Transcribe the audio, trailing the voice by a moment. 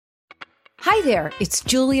Hi there, it's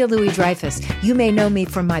Julia Louis-Dreyfus. You may know me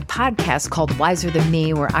from my podcast called Wiser Than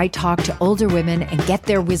Me, where I talk to older women and get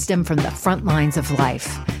their wisdom from the front lines of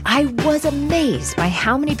life. I was amazed by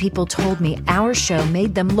how many people told me our show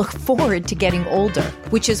made them look forward to getting older,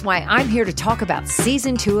 which is why I'm here to talk about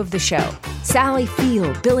season 2 of the show. Sally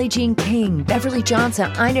Field, Billie Jean King, Beverly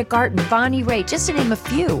Johnson, Ina Garten, Bonnie Raitt, just to name a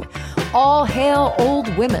few. All hail old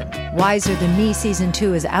women. Wiser Than Me season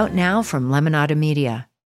 2 is out now from Lemonada Media.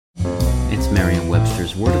 It's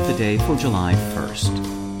Merriam-Webster's Word of the Day for July 1st.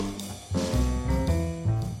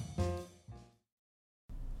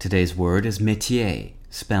 Today's word is métier,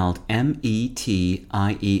 spelled M-E-T-I-E-R.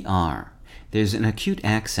 There's an acute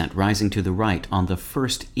accent rising to the right on the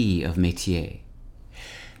first E of métier.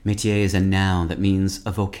 Métier is a noun that means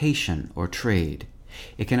a vocation or trade.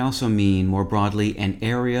 It can also mean, more broadly, an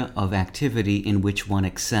area of activity in which one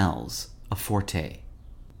excels, a forte.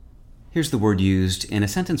 Here's the word used in a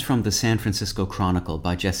sentence from the San Francisco Chronicle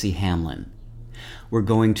by Jesse Hamlin. "We're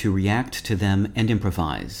going to react to them and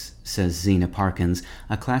improvise," says Zeena Parkins,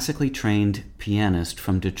 a classically trained pianist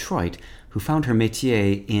from Detroit who found her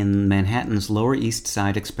métier in Manhattan's Lower East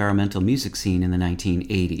Side experimental music scene in the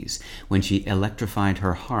 1980s, when she electrified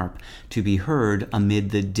her harp to be heard amid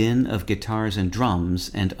the din of guitars and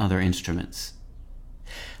drums and other instruments.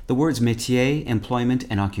 The words métier, employment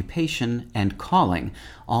and occupation, and calling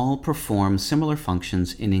all perform similar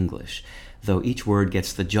functions in English, though each word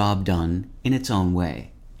gets the job done in its own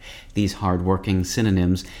way. These hardworking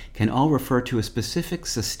synonyms can all refer to a specific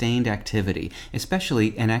sustained activity,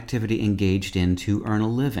 especially an activity engaged in to earn a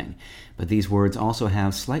living, but these words also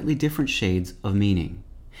have slightly different shades of meaning.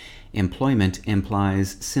 Employment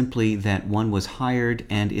implies simply that one was hired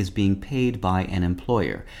and is being paid by an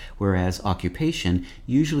employer, whereas occupation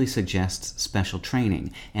usually suggests special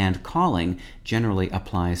training, and calling generally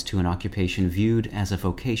applies to an occupation viewed as a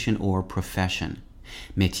vocation or profession.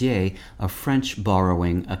 Métier, a French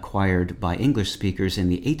borrowing acquired by English speakers in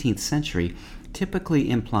the 18th century, typically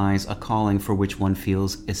implies a calling for which one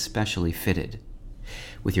feels especially fitted.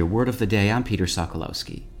 With your word of the day, I'm Peter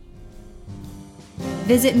Sokolowski.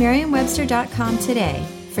 Visit Merriam-Webster.com today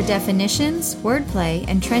for definitions, wordplay,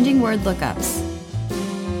 and trending word lookups.